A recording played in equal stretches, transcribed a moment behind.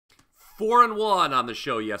4-1 on the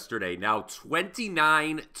show yesterday. Now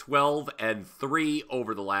 29, 12, and 3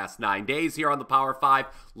 over the last 9 days here on the Power 5.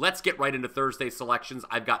 Let's get right into Thursday selections.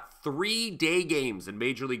 I've got 3 day games in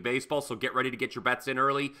Major League Baseball, so get ready to get your bets in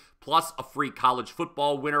early, plus a free college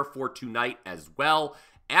football winner for tonight as well.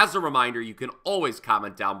 As a reminder, you can always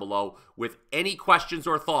comment down below with any questions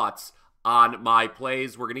or thoughts on my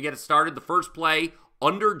plays. We're going to get it started. The first play,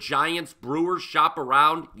 under Giants, Brewers, shop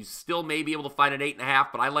around. You still may be able to find an 8.5,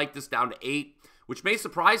 but I like this down to 8, which may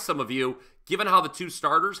surprise some of you, given how the two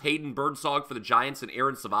starters, Hayden Birdsong for the Giants and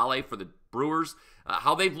Aaron Savale for the Brewers,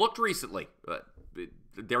 how they've looked recently.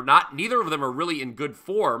 Neither of them are really in good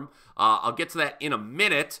form. I'll get to that in a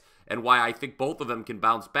minute and why I think both of them can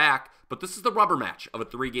bounce back. But this is the rubber match of a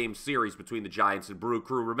 3-game series between the Giants and Brew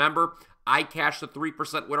Crew. Remember, I cashed the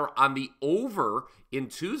 3% winner on the over in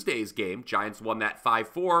Tuesday's game. Giants won that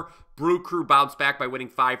 5-4. Brew Crew bounced back by winning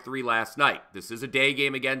 5-3 last night. This is a day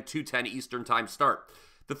game again, 2:10 Eastern time start.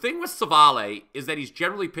 The thing with Savale is that he's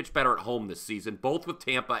generally pitched better at home this season, both with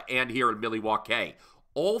Tampa and here in Milwaukee.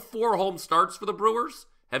 All 4 home starts for the Brewers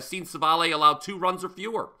have seen Savale allow 2 runs or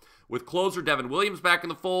fewer. With closer Devin Williams back in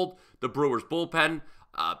the fold, the Brewers bullpen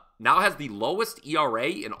now has the lowest ERA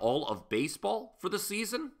in all of baseball for the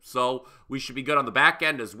season, so we should be good on the back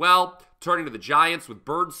end as well. Turning to the Giants with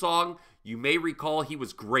Birdsong, you may recall he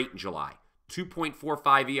was great in July.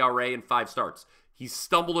 2.45 ERA in 5 starts. He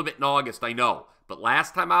stumbled a bit in August, I know, but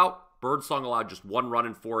last time out, Birdsong allowed just 1 run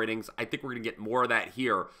in 4 innings. I think we're going to get more of that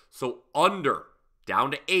here. So under,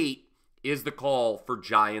 down to 8, is the call for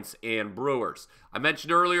Giants and Brewers. I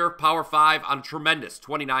mentioned earlier, Power 5 on a tremendous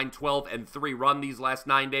 29, 12, and 3 run these last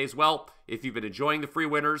 9 days. Well, if you've been enjoying the free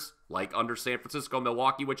winners, like under San Francisco,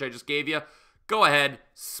 Milwaukee, which I just gave you, go ahead,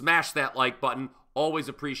 smash that like button. Always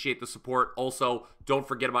appreciate the support. Also, don't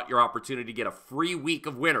forget about your opportunity to get a free week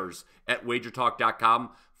of winners at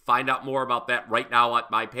WagerTalk.com. Find out more about that right now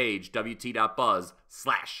at my page,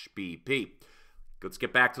 wt.buzz/BP. Let's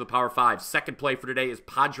get back to the Power 5. Second play for today is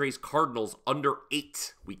Padres Cardinals under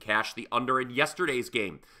 8. We cashed the under in yesterday's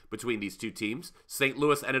game between these two teams. St.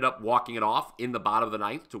 Louis ended up walking it off in the bottom of the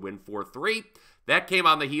 9th to win 4-3. That came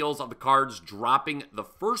on the heels of the Cards dropping the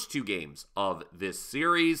first 2 games of this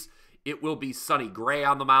series. It will be Sonny Gray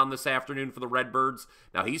on the mound this afternoon for the Redbirds.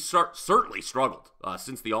 Now, he's certainly struggled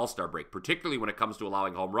since the All-Star break, particularly when it comes to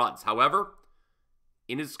allowing home runs. However,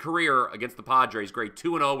 in his career against the Padres, Gray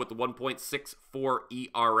 2-0 with the 1.64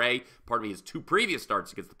 ERA. Pardon me, his 2 previous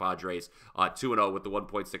starts against the Padres, 2-0 with the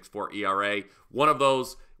 1.64 ERA. One of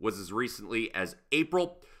those was as recently as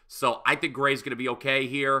April. So I think Gray's going to be okay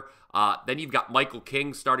here. Then you've got Michael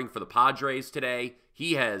King starting for the Padres today.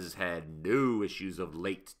 He has had no issues of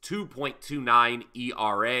late. 2.29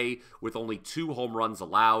 ERA with only 2 home runs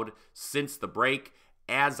allowed since the break.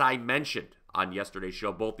 As I mentioned on yesterday's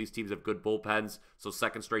show, both these teams have good bullpens, so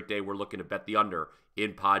second straight day we're looking to bet the under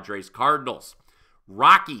in Padres Cardinals.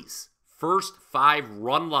 Rockies, first 5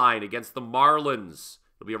 run line against the Marlins.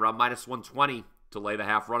 It'll be around -120 to lay the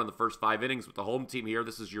half run in the first 5 innings with the home team here.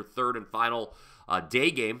 This is your third and final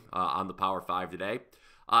day game on the Power 5 today.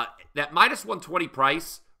 That -120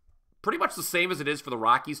 price, pretty much the same as it is for the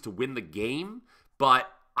Rockies to win the game,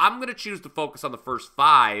 but I'm going to choose to focus on the first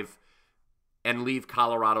 5 and leave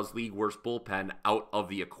Colorado's league worst bullpen out of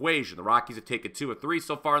the equation. The Rockies have taken 2 of 3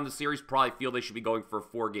 so far in the series. Probably feel they should be going for a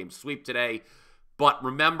 4-game sweep today. But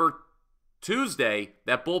remember, Tuesday,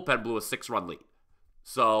 that bullpen blew a 6-run lead.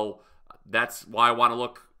 So that's why I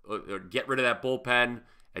want to get rid of that bullpen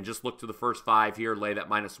and just look to the first 5 here, lay that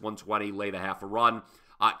 -120, lay the half a run.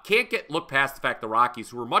 Can't look past the fact the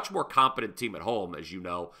Rockies, who are a much more competent team at home, as you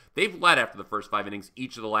know, they've led after the first 5 innings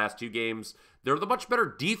each of the last 2 games. They're the much better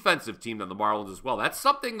defensive team than the Marlins as well. That's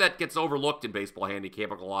something that gets overlooked in baseball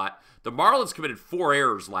handicapping a lot. The Marlins committed 4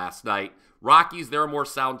 errors last night. Rockies, they're a more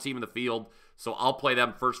sound team in the field, so I'll play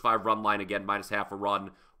them first 5 run line again, -half a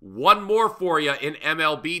run. One more for you in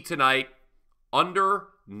MLB tonight, under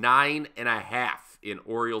 9.5. In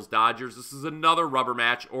Orioles-Dodgers. This is another rubber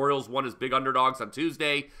match. Orioles won as big underdogs on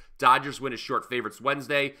Tuesday. Dodgers win as short favorites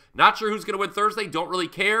Wednesday. Not sure who's going to win Thursday. Don't really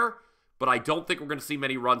care, but I don't think we're going to see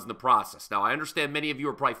many runs in the process. Now, I understand many of you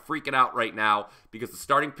are probably freaking out right now because the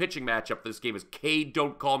starting pitching matchup for this game is Cade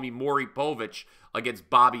Don't Call Me Maury Povich against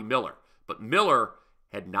Bobby Miller. But Miller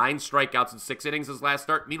had 9 strikeouts in 6 innings his last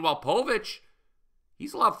start. Meanwhile, Povich,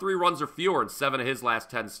 he's allowed 3 runs or fewer in 7 of his last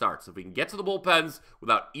 10 starts. If we can get to the bullpens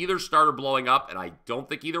without either starter blowing up, and I don't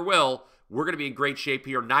think either will, we're going to be in great shape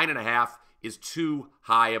here. 9.5 is too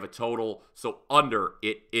high of a total, so under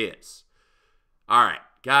it is. All right,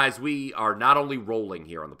 guys, we are not only rolling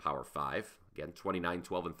here on the Power 5, Again, 29,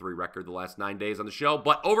 12, and 3 record the last 9 days on the show.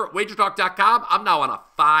 But over at WagerTalk.com, I'm now on a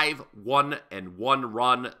 5-1-1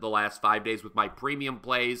 run the last 5 days with my premium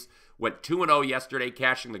plays. Went 2-0 yesterday,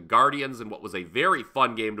 cashing the Guardians in what was a very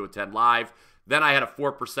fun game to attend live. Then I had a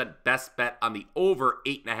 4% best bet on the over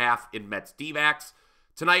 8.5 in Mets D-backs.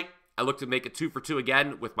 Tonight, I look to make it 2 for 2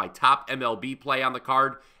 again with my top MLB play on the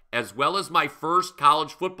card, as well as my first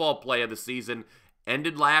college football play of the season.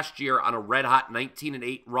 Ended last year on a red-hot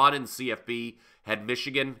 19-8 run in CFB. Had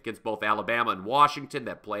Michigan against both Alabama and Washington.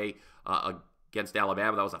 That play against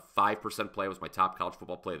Alabama, that was a 5% play. It was my top college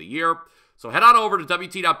football play of the year. So head on over to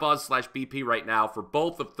wt.buzz/BP right now for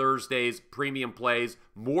both of Thursday's premium plays.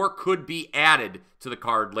 More could be added to the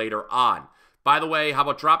card later on. By the way, how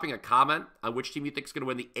about dropping a comment on which team you think is going to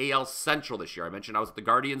win the AL Central this year? I mentioned I was at the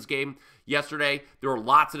Guardians game yesterday. There were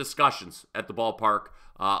lots of discussions at the ballpark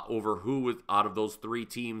over who out of those 3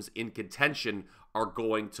 teams in contention are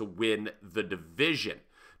going to win the division.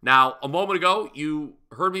 Now, a moment ago, you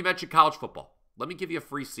heard me mention college football. Let me give you a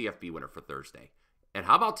free CFB winner for Thursday. And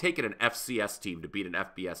how about taking an FCS team to beat an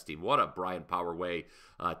FBS team? What a Bryan Power way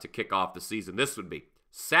to kick off the season this would be.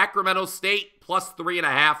 Sacramento State plus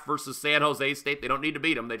 3.5 versus San Jose State. They don't need to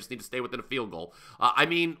beat them. They just need to stay within a field goal. I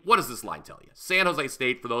mean, what does this line tell you? San Jose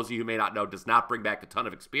State, for those of you who may not know, does not bring back a ton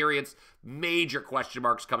of experience. Major question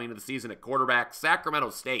marks coming into the season at quarterback. Sacramento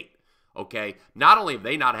State, okay, not only have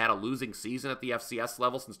they not had a losing season at the FCS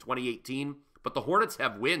level since 2018, but the Hornets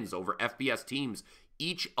have wins over FBS teams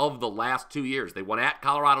each of the last 2 years. They won at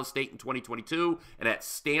Colorado State in 2022 and at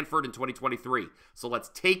Stanford in 2023. So let's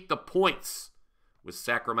take the points with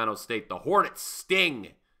Sacramento State. The Hornets sting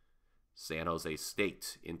San Jose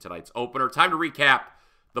State in tonight's opener. Time to recap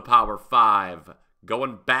the Power 5.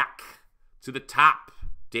 Going back to the top.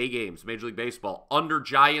 Day games, Major League Baseball. Under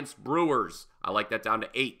Giants, Brewers. I like that down to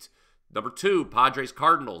 8. Number 2, Padres,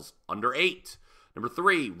 Cardinals. Under 8. Number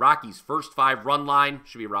 3, Rockies, first 5 run line.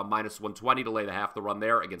 Should be around minus 120 to lay the half the run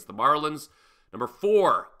there against the Marlins. Number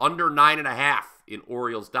 4, under 9.5 in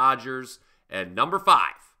Orioles, Dodgers. And number 5,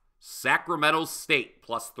 Sacramento State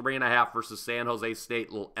plus 3.5 versus San Jose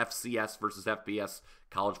State. Little FCS versus FBS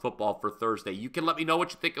college football for Thursday. You can let me know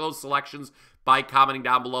what you think of those selections by commenting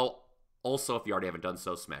down below. Also, if you already haven't done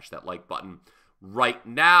so, smash that like button right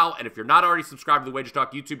now. And if you're not already subscribed to the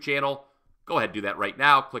WagerTalk YouTube channel, go ahead and do that right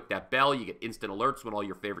now. Click that bell. You get instant alerts when all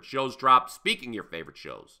your favorite shows drop. Speaking of your favorite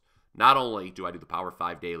shows, not only do I do the Power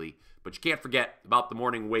 5 daily, but you can't forget about the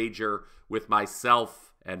Morning Wager with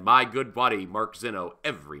myself and my good buddy, Mark Zinno,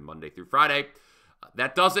 every Monday through Friday.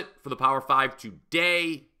 That does it for the Power 5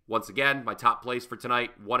 today. Once again, my top plays for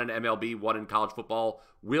tonight, 1 in MLB, 1 in college football,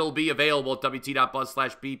 will be available at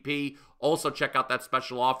wt.buzz/BP. Also, check out that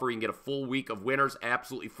special offer. You can get a full week of winners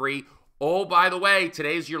absolutely free. Oh, by the way,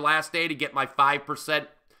 today's your last day to get my 5%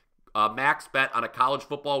 max bet on a college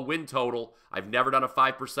football win total. I've never done a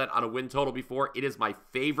 5% on a win total before. It is my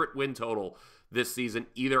favorite win total this season,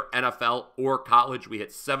 either NFL or college. We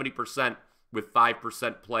hit 70% with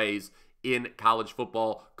 5% plays in college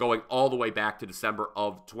football going all the way back to December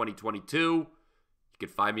of 2022. You can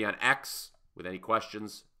find me on X with any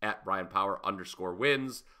questions at Bryan Power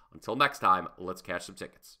 _wins. Until next time, let's cash some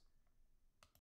tickets.